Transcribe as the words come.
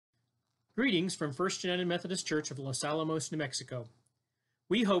Greetings from First United Methodist Church of Los Alamos, New Mexico.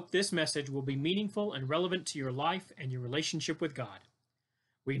 We hope this message will be meaningful and relevant to your life and your relationship with God.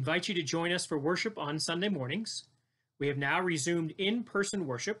 We invite you to join us for worship on Sunday mornings. We have now resumed in-person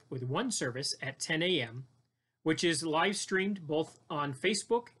worship with one service at 10 a.m., which is live streamed both on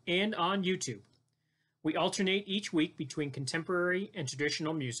Facebook and on YouTube. We alternate each week between contemporary and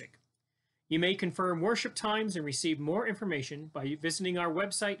traditional music. You may confirm worship times and receive more information by visiting our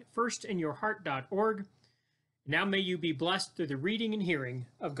website, firstinyourheart.org. Now may you be blessed through the reading and hearing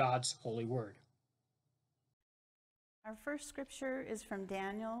of God's holy word. Our first scripture is from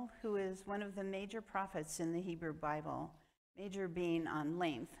Daniel, who is one of the major prophets in the Hebrew Bible, major being on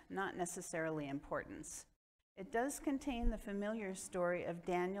length, not necessarily importance. It does contain the familiar story of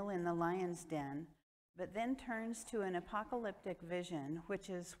Daniel in the lion's den, but then turns to an apocalyptic vision, which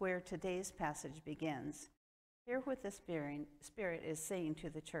is where today's passage begins. Hear what the Spirit is saying to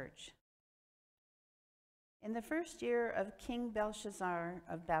the church. In the first year of King Belshazzar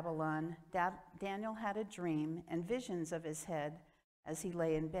of Babylon, Daniel had a dream and visions of his head as he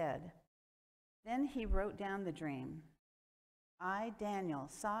lay in bed. Then he wrote down the dream. I, Daniel,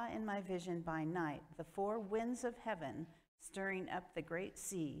 saw in my vision by night the 4 winds of heaven stirring up the great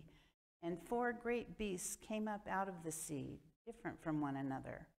sea, and 4 great beasts came up out of the sea, different from one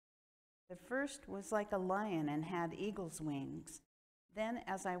another. The first was like a lion and had eagle's wings. Then,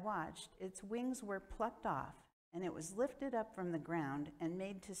 as I watched, its wings were plucked off, and it was lifted up from the ground and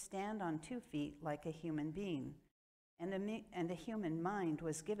made to stand on 2 feet like a human being, and a human mind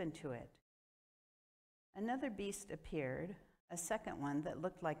was given to it. Another beast appeared, a second one that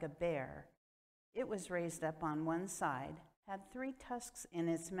looked like a bear. It was raised up on one side, had 3 tusks in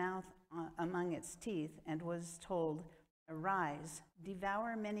its mouth among its teeth, and was told, Arise,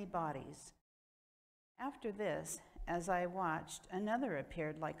 devour many bodies. After this, as I watched, another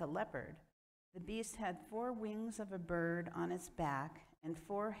appeared like a leopard. The beast had 4 wings of a bird on its back and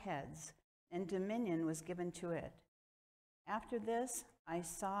 4 heads, and dominion was given to it. After this, I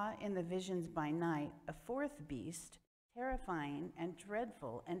saw in the visions by night a 4th beast, terrifying and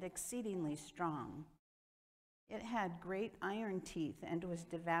dreadful and exceedingly strong. It had great iron teeth and was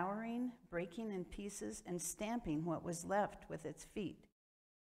devouring, breaking in pieces, and stamping what was left with its feet.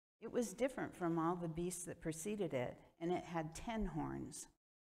 It was different from all the beasts that preceded it, and it had 10 horns.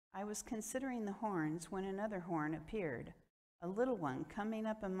 I was considering the horns when another horn appeared, a little one coming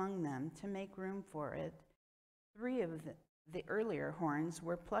up among them to make room for it. 3 of the earlier horns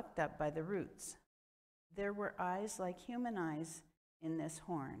were plucked up by the roots. There were eyes like human eyes in this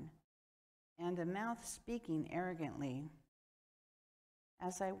horn, and a mouth speaking arrogantly.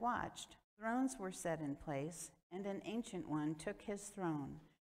 As I watched, thrones were set in place, and an ancient one took his throne.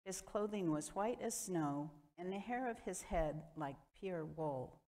 His clothing was white as snow, and the hair of his head like pure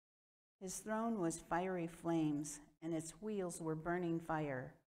wool. His throne was fiery flames, and its wheels were burning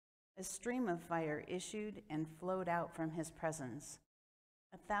fire. A stream of fire issued and flowed out from his presence.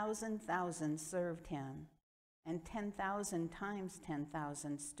 1,000,000 served him, and 10,000 times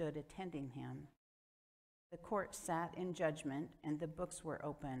 10,000 stood attending him. The court sat in judgment, and the books were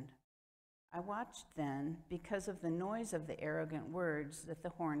opened. I watched then because of the noise of the arrogant words that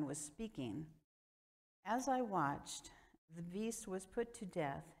the horn was speaking. As I watched, the beast was put to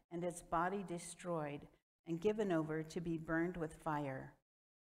death, and its body destroyed and given over to be burned with fire.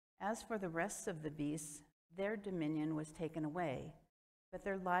 As for the rest of the beasts, their dominion was taken away, but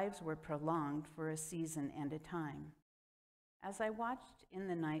their lives were prolonged for a season and a time. As I watched in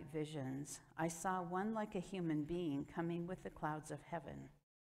the night visions, I saw one like a human being coming with the clouds of heaven.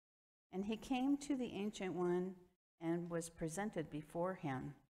 And he came to the Ancient One and was presented before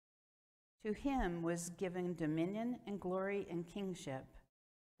him. To him was given dominion and glory and kingship,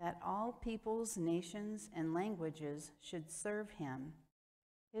 that all peoples, nations, and languages should serve him.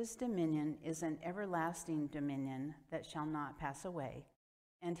 His dominion is an everlasting dominion that shall not pass away,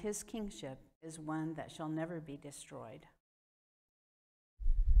 and his kingship is one that shall never be destroyed.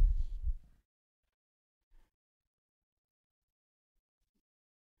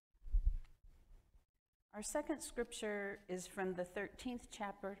 Our second scripture is from the 13th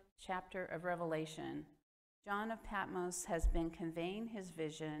chapter of Revelation. John of Patmos has been conveying his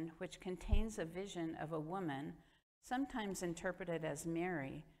vision, which contains a vision of a woman, sometimes interpreted as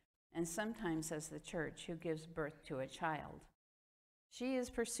Mary, and sometimes as the church who gives birth to a child. She is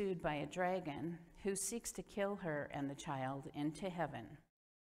pursued by a dragon who seeks to kill her and the child into heaven.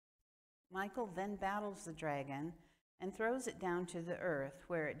 Michael then battles the dragon and throws it down to the earth,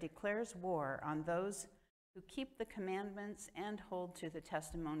 where it declares war on those who keep the commandments and hold to the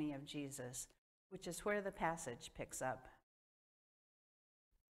testimony of Jesus, which is where the passage picks up.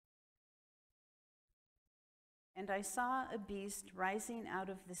 And I saw a beast rising out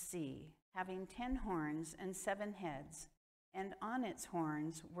of the sea, having 10 horns and 7 heads, and on its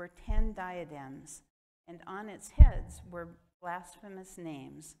horns were 10 diadems, and on its heads were blasphemous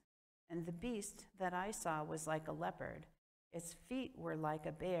names. And the beast that I saw was like a leopard. Its feet were like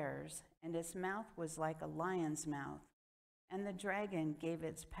a bear's, and its mouth was like a lion's mouth. And the dragon gave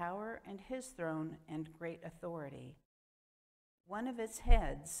its power and his throne and great authority. One of its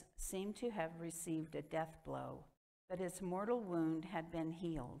heads seemed to have received a death blow, but its mortal wound had been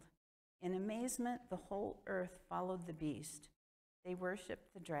healed. In amazement, the whole earth followed the beast. They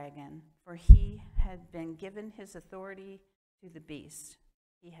worshipped the dragon, for he had been given his authority to the beast.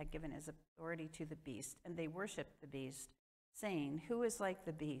 He had given his authority to the beast, and they worshipped the beast, saying, "Who is like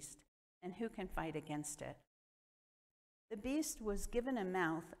the beast, and who can fight against it?" The beast was given a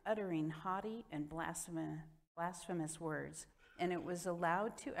mouth uttering haughty and blasphemous words, and it was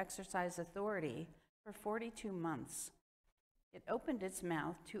allowed to exercise authority for 42 months. It opened its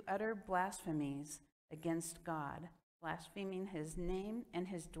mouth to utter blasphemies against God, blaspheming his name and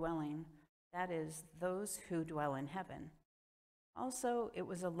his dwelling, that is, those who dwell in heaven. Also, it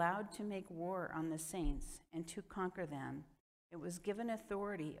was allowed to make war on the saints and to conquer them. It was given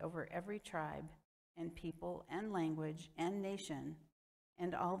authority over every tribe and people and language and nation,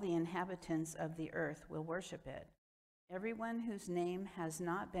 and all the inhabitants of the earth will worship it. Everyone whose name has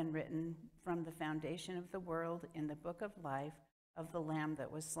not been written from the foundation of the world in the book of life of the Lamb that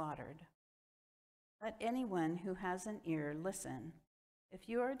was slaughtered. Let anyone who has an ear listen. If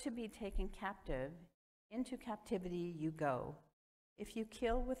you are to be taken captive, into captivity you go. If you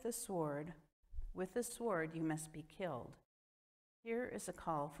kill with the sword you must be killed. Here is a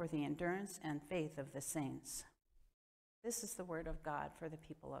call for the endurance and faith of the saints. This is the word of God for the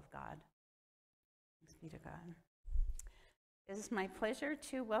people of God. Thanks be to God. It is my pleasure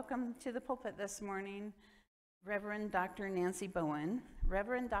to welcome to the pulpit this morning Reverend Dr. Nancy Bowen.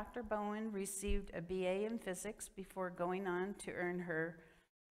 Reverend Dr. Bowen received a BA in physics before going on to earn her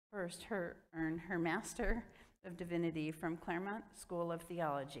Master of Divinity from Claremont School of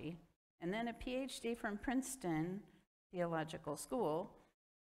Theology, and then a PhD from Princeton Theological School.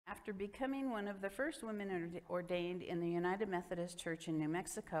 After becoming one of the first women ordained in the United Methodist Church in New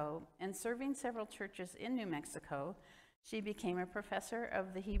Mexico and serving several churches in New Mexico, she became a professor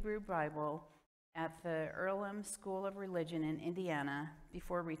of the Hebrew Bible at the Earlham School of Religion in Indiana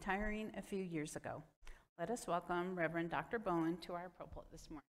before retiring a few years ago. Let us welcome Reverend Dr. Bowen to our pulpit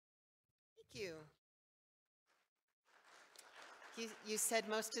this morning. Thank you. You said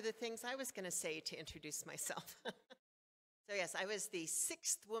most of the things I was going to say to introduce myself. So yes, I was the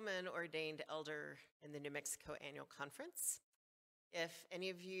 6th woman ordained elder in the New Mexico Annual Conference. If any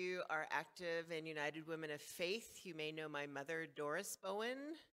of you are active in United Women of Faith, you may know my mother, Doris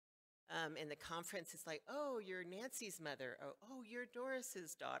Bowen. In the conference, it's like, oh, you're Nancy's mother. Oh, you're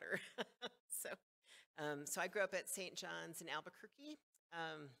Doris's daughter. So I grew up at St. John's in Albuquerque.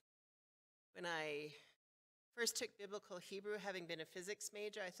 When I first took biblical Hebrew, having been a physics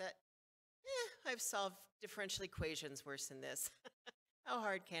major, I thought, I've solved differential equations worse than this. How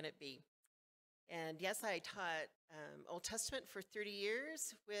hard can it be? And yes, I taught Old Testament for 30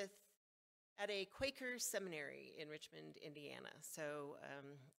 years at a Quaker seminary in Richmond, Indiana. So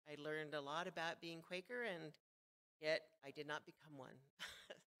I learned a lot about being Quaker, and yet I did not become one.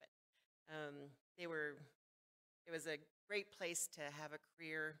 But it was a great place to have a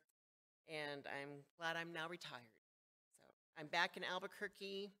career, and I'm glad I'm now retired. So I'm back in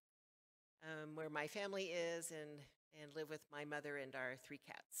Albuquerque, where my family is, and live with my mother and our 3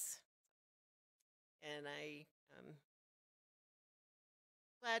 cats. And I'm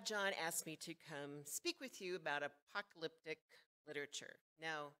glad John asked me to come speak with you about apocalyptic literature.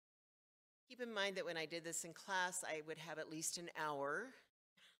 Now, keep in mind that when I did this in class, I would have at least an hour.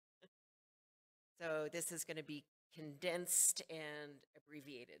 So this is going to be condensed and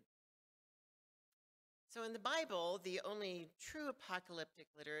abbreviated. So in the Bible, the only true apocalyptic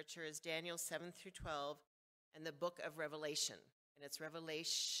literature is Daniel 7 through 12 and the book of Revelation. And it's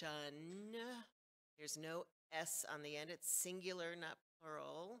Revelation. There's no S on the end. It's singular, not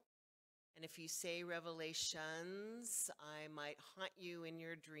plural. And if you say Revelations, I might haunt you in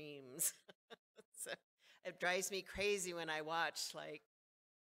your dreams. So it drives me crazy when I watch like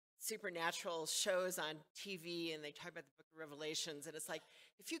supernatural shows on TV and they talk about the book of Revelations, and it's like,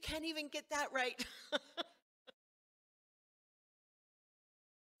 if you can't even get that right.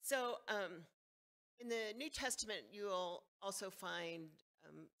 So in the New Testament, you'll also find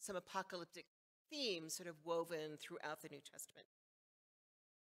some apocalyptic themes sort of woven throughout the New Testament.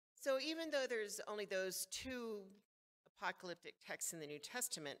 So even though there's only those 2 apocalyptic texts in the New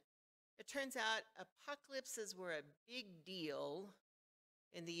Testament, It turns out apocalypses were a big deal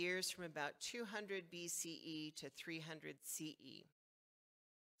in the years from about 200 BCE to 300 CE.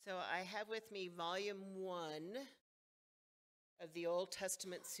 So I have with me volume 1 of the Old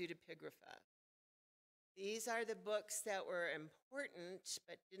Testament pseudepigrapha. These are the books that were important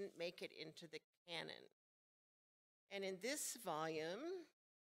but didn't make it into the canon. And in this volume,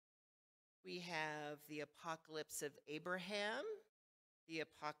 we have the apocalypse of Abraham, the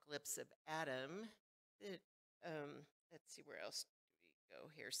apocalypse of Adam. Let's see, where else do we go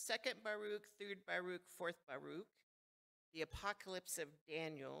here? 2nd Baruch, 3rd Baruch, 4th Baruch, the apocalypse of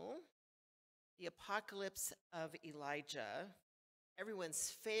Daniel, the apocalypse of Elijah, everyone's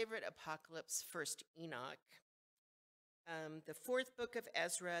favorite apocalypse, 1st Enoch, the 4th book of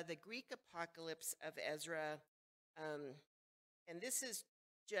Ezra, the Greek apocalypse of Ezra, and this is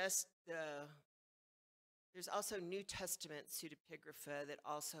just there's also New Testament pseudepigrapha that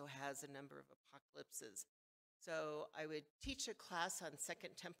also has a number of apocalypses. So I would teach a class on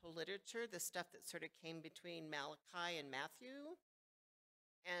Second Temple literature, the stuff that sort of came between Malachi and Matthew.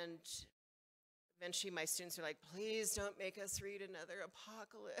 And eventually my students are like, please don't make us read another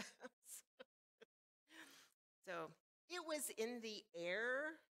apocalypse. So it was in the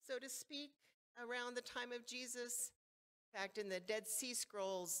air, so to speak, around the time of Jesus. In fact, in the Dead Sea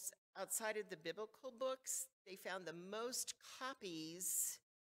Scrolls, outside of the biblical books, they found the most copies,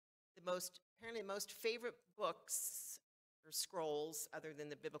 apparently most favorite books or scrolls other than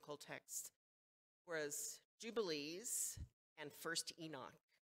the biblical text was Jubilees and 1st Enoch.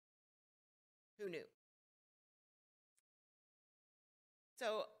 Who knew?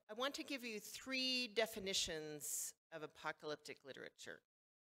 So I want to give you 3 definitions of apocalyptic literature.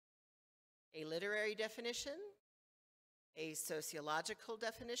 A literary definition, a sociological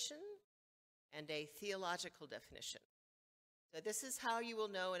definition, and a theological definition. So this is how you will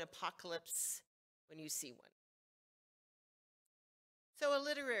know an apocalypse when you see one. So a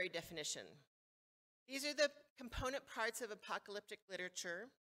literary definition. These are the component parts of apocalyptic literature.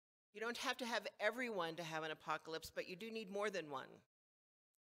 You don't have to have everyone to have an apocalypse, but you do need more than one.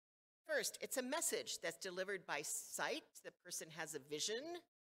 First, it's a message that's delivered by sight. The person has a vision,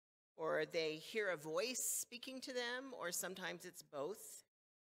 or they hear a voice speaking to them, or sometimes it's both.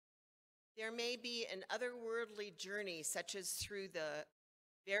 There may be an otherworldly journey, such as through the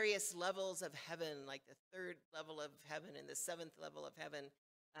various levels of heaven, like the 3rd level of heaven and the 7th level of heaven.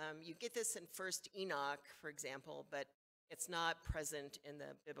 You get this in 1st Enoch, for example, but it's not present in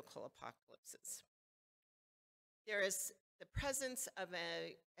the biblical apocalypses. There is the presence of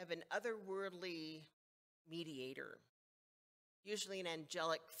an otherworldly mediator, usually an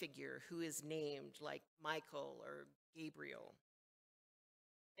angelic figure who is named like Michael or Gabriel.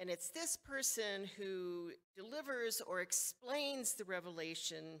 And it's this person who delivers or explains the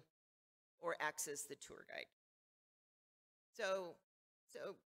revelation or acts as the tour guide. So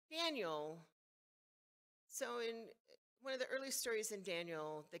Daniel, in one of the early stories in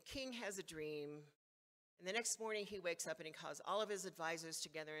Daniel, the king has a dream, and the next morning he wakes up and he calls all of his advisors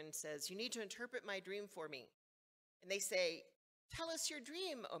together and says, "You need to interpret my dream for me." And they say, "Tell us your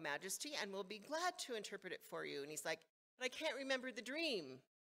dream, O Majesty, and we'll be glad to interpret it for you." And he's like, "But I can't remember the dream."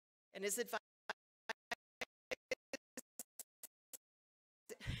 And his advisor,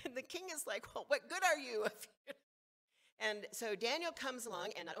 and the king is like, "Well, what good are you?" And so Daniel comes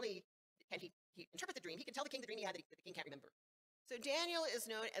along, and not only can he interpret the dream, he can tell the king the dream he had that the king can't remember. So Daniel is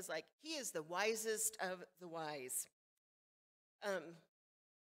known as he is the wisest of the wise.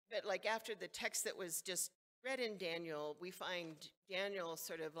 But like after the text that was just read in Daniel, we find Daniel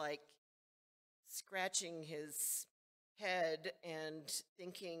sort of like scratching his head and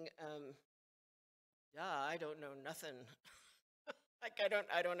thinking, I don't know nothing. I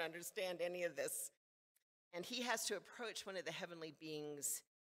don't understand any of this. And he has to approach one of the heavenly beings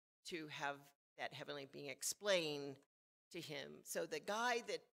to have that heavenly being explain to him. So the guy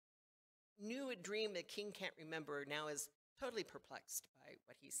that knew a dream the king can't remember now is totally perplexed by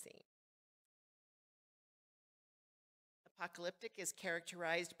what he's seeing. Apocalyptic is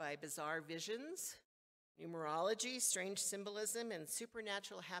characterized by bizarre visions, numerology, strange symbolism, and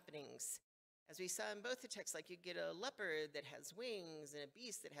supernatural happenings. As we saw in both the texts, like you get a leopard that has wings and a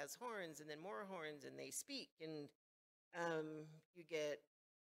beast that has horns and then more horns and they speak. And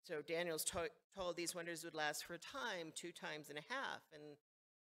so Daniel's told these wonders would last for a time, 2 times and a half. And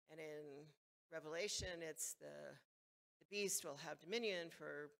in Revelation, it's the beast will have dominion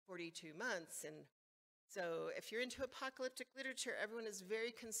for 42 months. And so if you're into apocalyptic literature, everyone is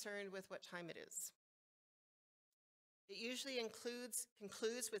very concerned with what time it is. It usually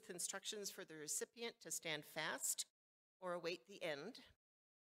concludes with instructions for the recipient to stand fast or await the end.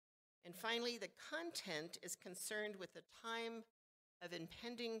 And finally, the content is concerned with the time of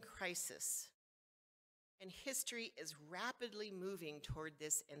impending crisis. And history is rapidly moving toward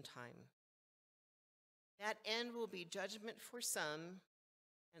this end time. That end will be judgment for some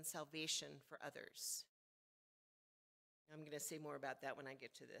and salvation for others. I'm going to say more about that when I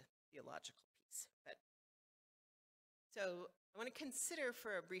get to the theological piece. So I want to consider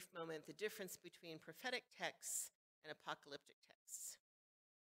for a brief moment the difference between prophetic texts and apocalyptic texts.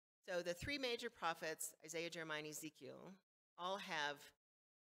 So the three major prophets, Isaiah, Jeremiah, and Ezekiel, all have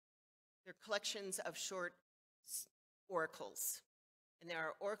their collections of short oracles. And there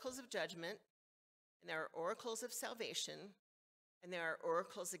are oracles of judgment, and there are oracles of salvation, and there are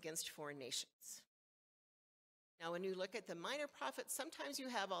oracles against foreign nations. Now, when you look at the minor prophets, sometimes you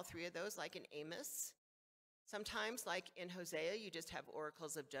have all three of those, like in Amos. Sometimes, like in Hosea, you just have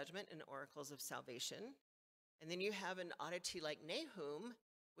oracles of judgment and oracles of salvation. And then you have an oddity like Nahum,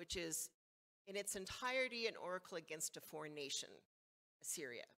 which is in its entirety an oracle against a foreign nation,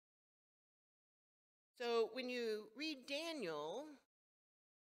 Assyria. So when you read Daniel,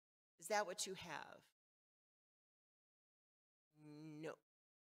 is that what you have? No.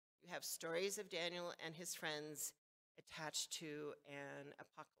 You have stories of Daniel and his friends attached to an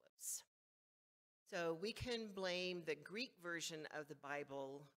apocalypse. So we can blame the Greek version of the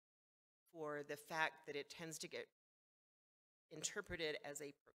Bible for the fact that it tends to get interpreted as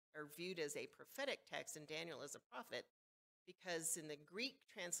or viewed as a prophetic text and Daniel as a prophet, because in the Greek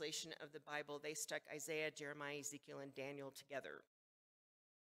translation of the Bible, they stuck Isaiah, Jeremiah, Ezekiel, and Daniel together.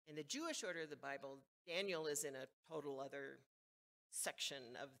 In the Jewish order of the Bible, Daniel is in a total other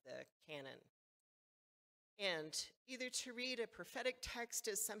section of the canon. And either to read a prophetic text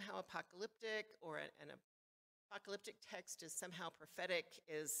as somehow apocalyptic or an apocalyptic text as somehow prophetic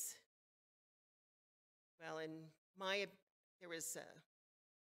is, well, there was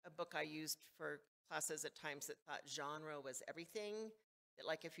a book I used for classes at times that thought genre was everything, that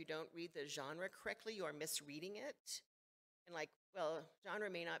like if you don't read the genre correctly, you are misreading it. And like, well, genre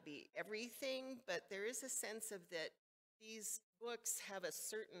may not be everything, but there is a sense of that these books have a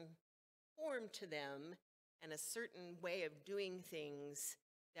certain form to them and a certain way of doing things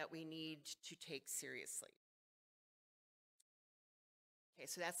that we need to take seriously. Okay,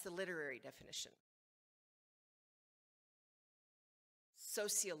 so that's the literary definition.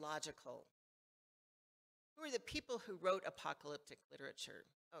 Sociological. Who are the people who wrote apocalyptic literature?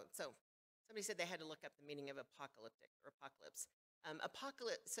 Oh, so somebody said they had to look up the meaning of apocalyptic or apocalypse.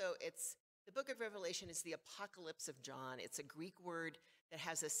 So it's the book of Revelation is the apocalypse of John. It's a Greek word that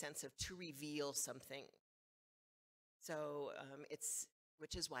has a sense of to reveal something. So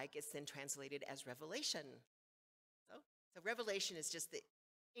which is why it gets then translated as Revelation. So Revelation is just the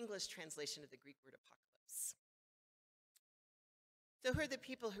English translation of the Greek word apocalypse. So who are the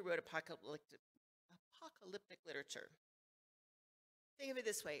people who wrote apocalyptic literature? Think of it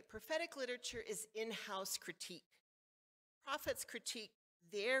this way. Prophetic literature is in-house critique. Prophets critique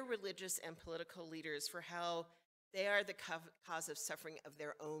their religious and political leaders for how they are the cause of suffering of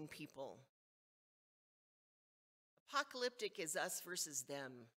their own people. Apocalyptic is us versus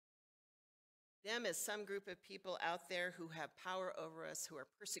them. Them is some group of people out there who have power over us, who are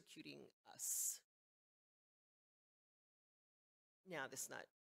persecuting us. Now,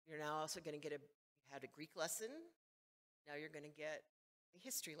 you're now also going to you had a Greek lesson. Now you're going to get a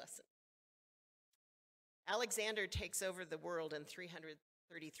history lesson. Alexander takes over the world in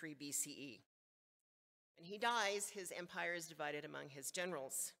 333 BCE. When he dies, his empire is divided among his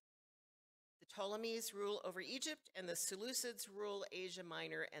generals. The Ptolemies rule over Egypt, and the Seleucids rule Asia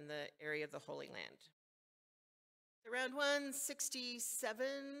Minor and the area of the Holy Land. Around 167,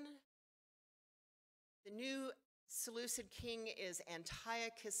 the new Seleucid king is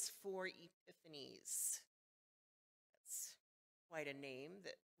Antiochus IV Epiphanes. That's quite a name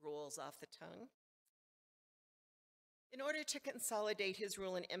that rolls off the tongue. In order to consolidate his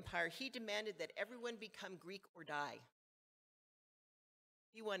rule and empire, he demanded that everyone become Greek or die.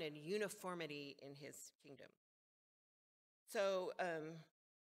 He wanted uniformity in his kingdom. So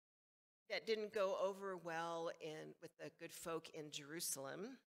that didn't go over well with the good folk in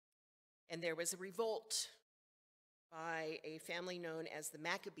Jerusalem, and there was a revolt by a family known as the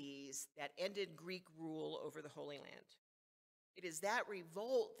Maccabees that ended Greek rule over the Holy Land. It is that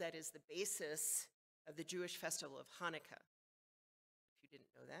revolt that is the basis of the Jewish festival of Hanukkah, if you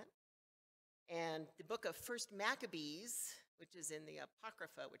didn't know that. And the book of First Maccabees, which is in the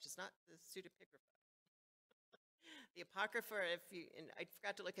Apocrypha, which is not the pseudepigrapha. The Apocrypha, and I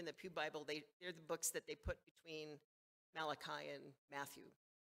forgot to look in the Pew Bible, they're the books that they put between Malachi and Matthew.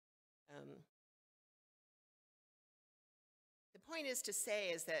 The point is to say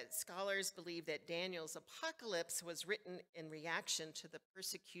is that scholars believe that Daniel's apocalypse was written in reaction to the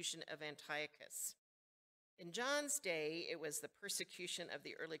persecution of Antiochus. In John's day, it was the persecution of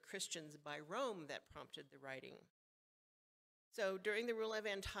the early Christians by Rome that prompted the writing. So during the rule of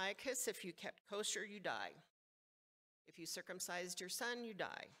Antiochus, if you kept kosher, you die. If you circumcised your son, you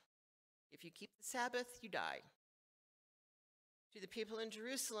die. If you keep the Sabbath, you die. To the people in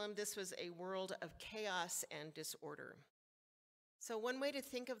Jerusalem, this was a world of chaos and disorder. So one way to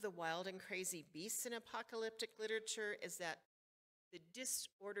think of the wild and crazy beasts in apocalyptic literature is that the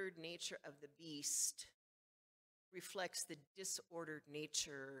disordered nature of the beast reflects the disordered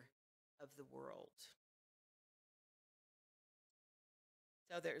nature of the world.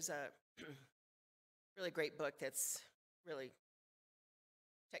 So there's a really great book that's really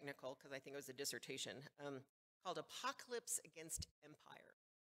technical, because I think it was a dissertation, called Apocalypse Against Empire.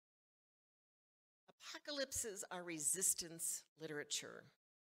 Apocalypses are resistance literature,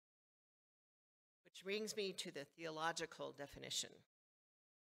 which brings me to the theological definition.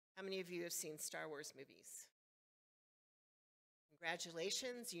 How many of you have seen Star Wars movies?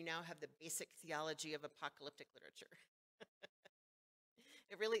 Congratulations, you now have the basic theology of apocalyptic literature.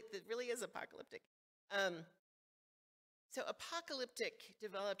 It really is apocalyptic. So apocalyptic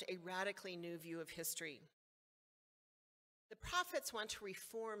developed a radically new view of history. The prophets want to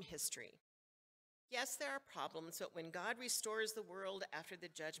reform history. Yes, there are problems, but when God restores the world after the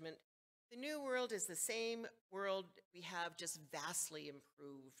judgment, the new world is the same world we have, just vastly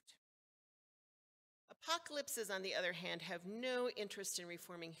improved. Apocalypses, on the other hand, have no interest in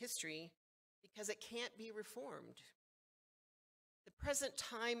reforming history because it can't be reformed. The present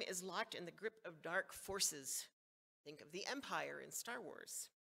time is locked in the grip of dark forces. Think of the Empire in Star Wars.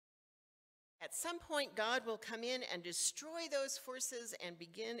 At some point, God will come in and destroy those forces and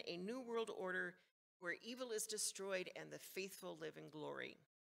begin a new world order where evil is destroyed and the faithful live in glory.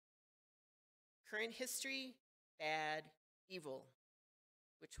 Current history, bad, evil,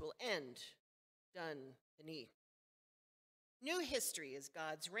 which will end, done, beneath. New history is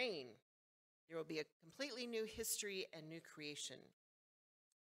God's reign. There will be a completely new history and new creation.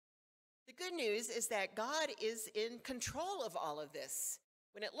 The good news is that God is in control of all of this.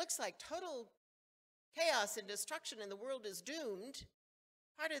 When it looks like total chaos and destruction and the world is doomed,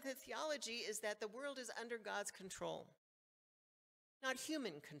 part of the theology is that the world is under God's control, not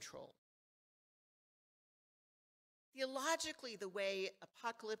human control. Theologically, the way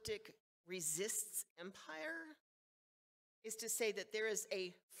apocalyptic resists empire is to say that there is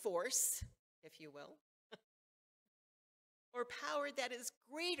a force, if you will, or power that is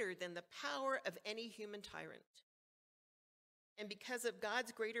greater than the power of any human tyrant. And because of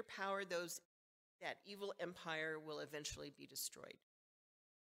God's greater power, that evil empire will eventually be destroyed.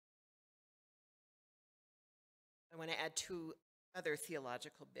 I want to add two other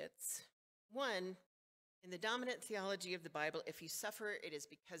theological bits. One, in the dominant theology of the Bible, if you suffer, it is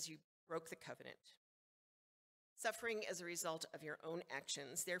because you broke the covenant. Suffering as a result of your own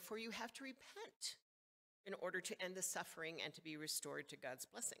actions, therefore you have to repent in order to end the suffering and to be restored to God's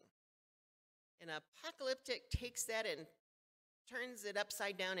blessing. And apocalyptic takes that and turns it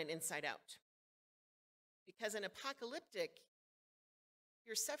upside down and inside out. Because in apocalyptic,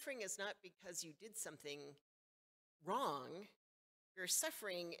 your suffering is not because you did something wrong. Your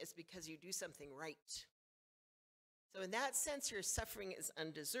suffering is because you do something right. So in that sense, your suffering is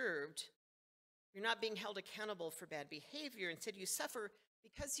undeserved. You're not being held accountable for bad behavior. Instead, you suffer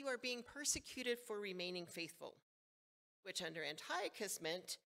because you are being persecuted for remaining faithful, which under Antiochus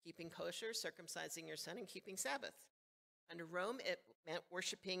meant keeping kosher, circumcising your son, and keeping Sabbath. Under Rome, it meant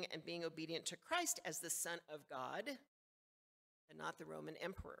worshiping and being obedient to Christ as the Son of God and not the Roman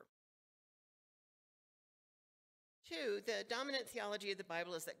emperor. Two, the dominant theology of the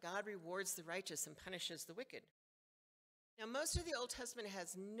Bible is that God rewards the righteous and punishes the wicked. Now, most of the Old Testament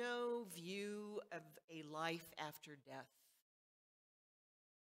has no view of a life after death.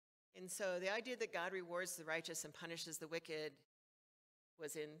 And so the idea that God rewards the righteous and punishes the wicked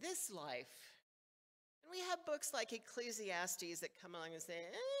was in this life. And we have books like Ecclesiastes that come along and say,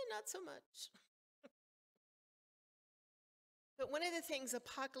 not so much. But one of the things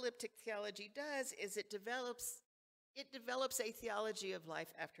apocalyptic theology does is it develops a theology of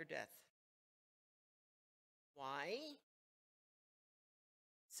life after death. Why?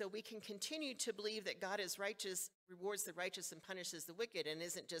 So we can continue to believe that God is righteous, rewards the righteous and punishes the wicked, and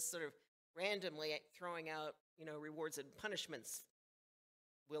isn't just sort of randomly throwing out, rewards and punishments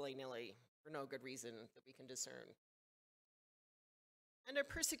willy-nilly for no good reason that we can discern. Under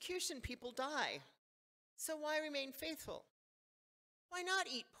persecution, people die. So why remain faithful? Why not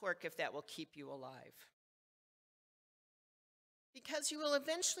eat pork if that will keep you alive? because you will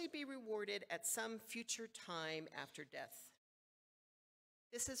eventually be rewarded at some future time after death.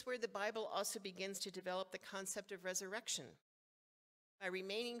 This is where the Bible also begins to develop the concept of resurrection. By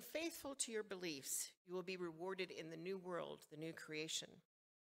remaining faithful to your beliefs, you will be rewarded in the new world, the new creation,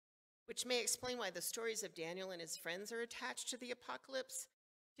 which may explain why the stories of Daniel and his friends are attached to the apocalypse.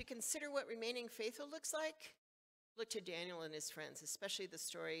 To consider what remaining faithful looks like, look to Daniel and his friends, especially the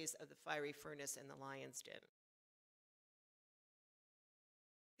stories of the fiery furnace and the lion's den.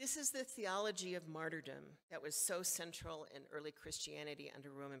 This is the theology of martyrdom that was so central in early Christianity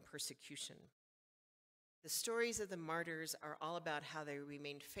under Roman persecution. The stories of the martyrs are all about how they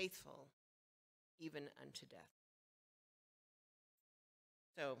remained faithful even unto death.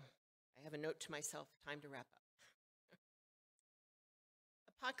 So I have a note to myself, time to wrap up.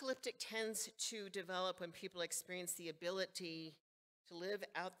 Apocalyptic tends to develop when people experience the ability to live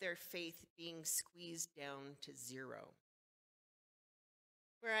out their faith being squeezed down to zero.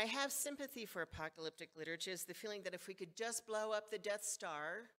 Where I have sympathy for apocalyptic literature is the feeling that if we could just blow up the Death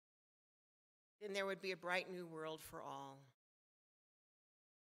Star, then there would be a bright new world for all.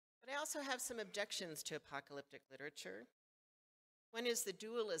 But I also have some objections to apocalyptic literature. One is the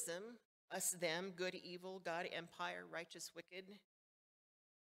dualism, us, them, good, evil, God, empire, righteous, wicked,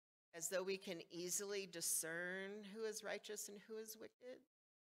 as though we can easily discern who is righteous and who is wicked,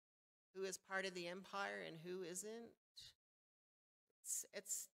 who is part of the empire and who isn't.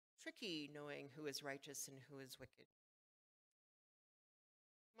 It's tricky knowing who is righteous and who is wicked.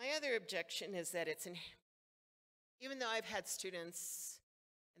 My other objection is that even though I've had students,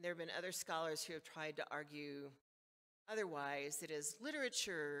 and there have been other scholars who have tried to argue otherwise, it is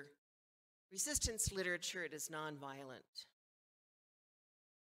literature, resistance literature, it is nonviolent.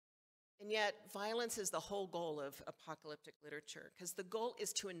 And yet, violence is the whole goal of apocalyptic literature, because the goal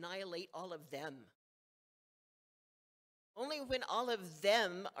is to annihilate all of them. Only when all of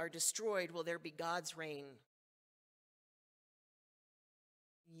them are destroyed will there be God's reign.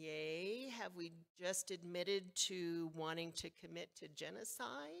 Yea, have we just admitted to wanting to commit to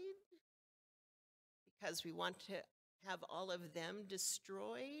genocide because we want to have all of them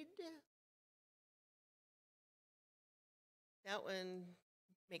destroyed? That one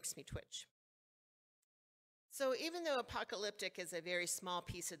makes me twitch. So even though apocalyptic is a very small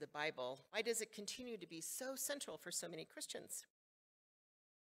piece of the Bible, why does it continue to be so central for so many Christians?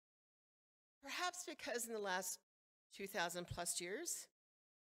 Perhaps because in the last 2,000 plus years,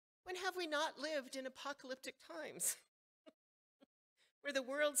 when have we not lived in apocalyptic times? Where the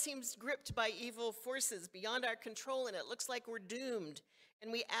world seems gripped by evil forces beyond our control and it looks like we're doomed.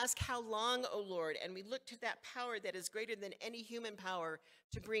 And we ask, how long, O Lord? And we look to that power that is greater than any human power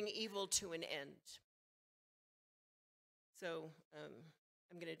to bring evil to an end. So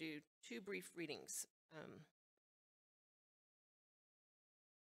I'm going to do two brief readings.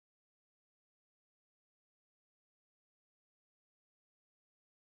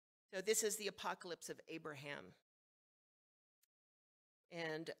 So this is the apocalypse of Abraham.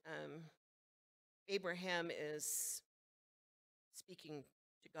 And Abraham is speaking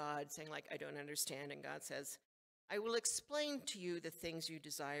to God, saying, like, I don't understand. And God says, I will explain to you the things you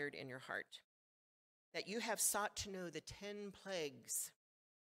desired in your heart, that you have sought to know the 10 plagues,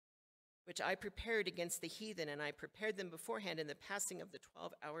 which I prepared against the heathen, and I prepared them beforehand in the passing of the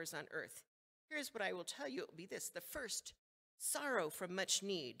 12 hours on earth. Here's what I will tell you. It will be this. The first, sorrow from much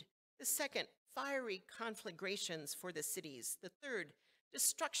need. The second, fiery conflagrations for the cities. The third,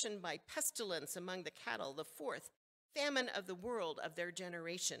 destruction by pestilence among the cattle. The fourth, famine of the world of their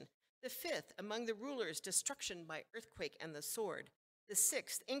generation. The fifth, among the rulers, destruction by earthquake and the sword. The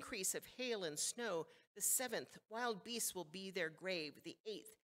sixth, increase of hail and snow. The seventh, wild beasts will be their grave. The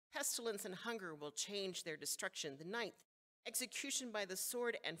eighth, pestilence and hunger will change their destruction. The ninth, execution by the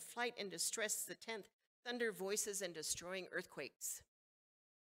sword and flight and distress. The 10th, thunder voices and destroying earthquakes.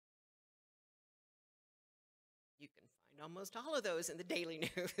 You can find almost all of those in the Daily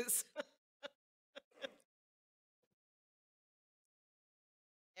News.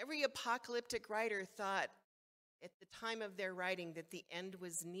 Every apocalyptic writer thought at the time of their writing that the end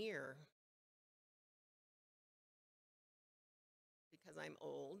was near. Because I'm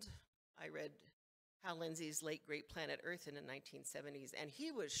old, I read Hal Lindsey's late great Planet Earth in the 1970s, and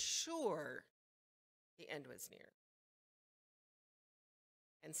he was sure the end was near.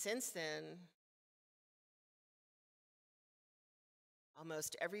 And since then,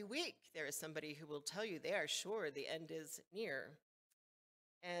 almost every week, there is somebody who will tell you they are sure the end is near.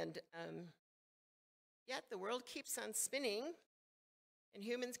 And yet the world keeps on spinning, and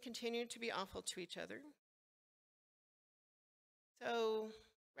humans continue to be awful to each other. So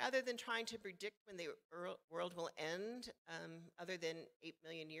rather than trying to predict when the world will end, other than 8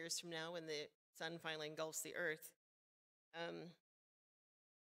 million years from now when the sun finally engulfs the earth,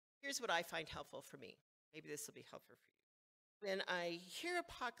 here's what I find helpful for me. Maybe this will be helpful for you. When I hear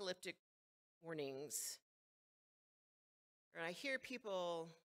apocalyptic warnings, or I hear people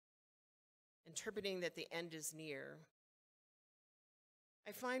interpreting that the end is near,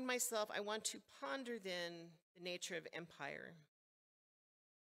 I find myself, I want to ponder then the nature of empire.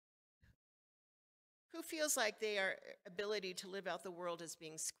 Who feels like their ability to live out the world is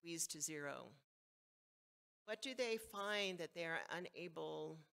being squeezed to zero? What do they find that they are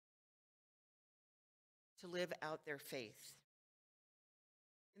unable to live out their faith?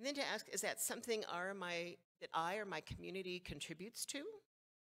 And then to ask, is that something that I or my community contributes to?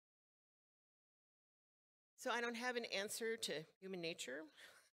 So I don't have an answer to human nature.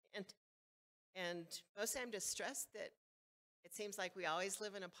 And mostly I'm distressed that it seems like we always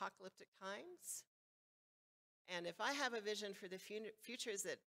live in apocalyptic times. And if I have a vision for the future, is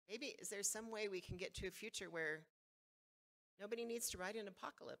that maybe is there some way we can get to a future where nobody needs to ride an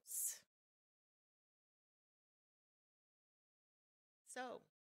apocalypse? So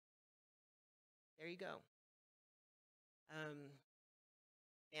there you go.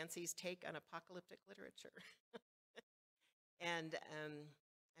 Nancy's take on apocalyptic literature. And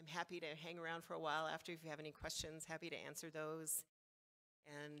I'm happy to hang around for a while after if you have any questions, happy to answer those.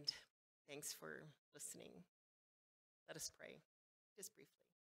 And thanks for listening. Let us pray, just briefly.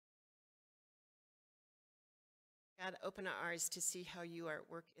 God, open our eyes to see how you are at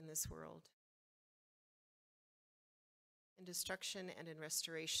work in this world, in destruction and in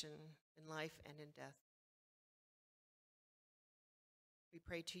restoration, in life and in death. We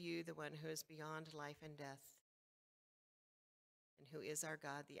pray to you, the one who is beyond life and death, and who is our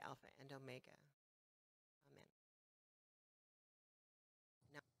God, the Alpha and Omega. Amen.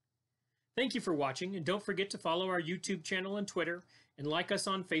 Thank you for watching, and don't forget to follow our YouTube channel and Twitter, and like us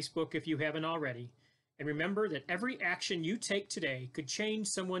on Facebook if you haven't already. And remember that every action you take today could change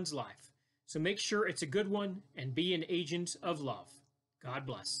someone's life. So make sure it's a good one and be an agent of love. God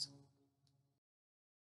bless.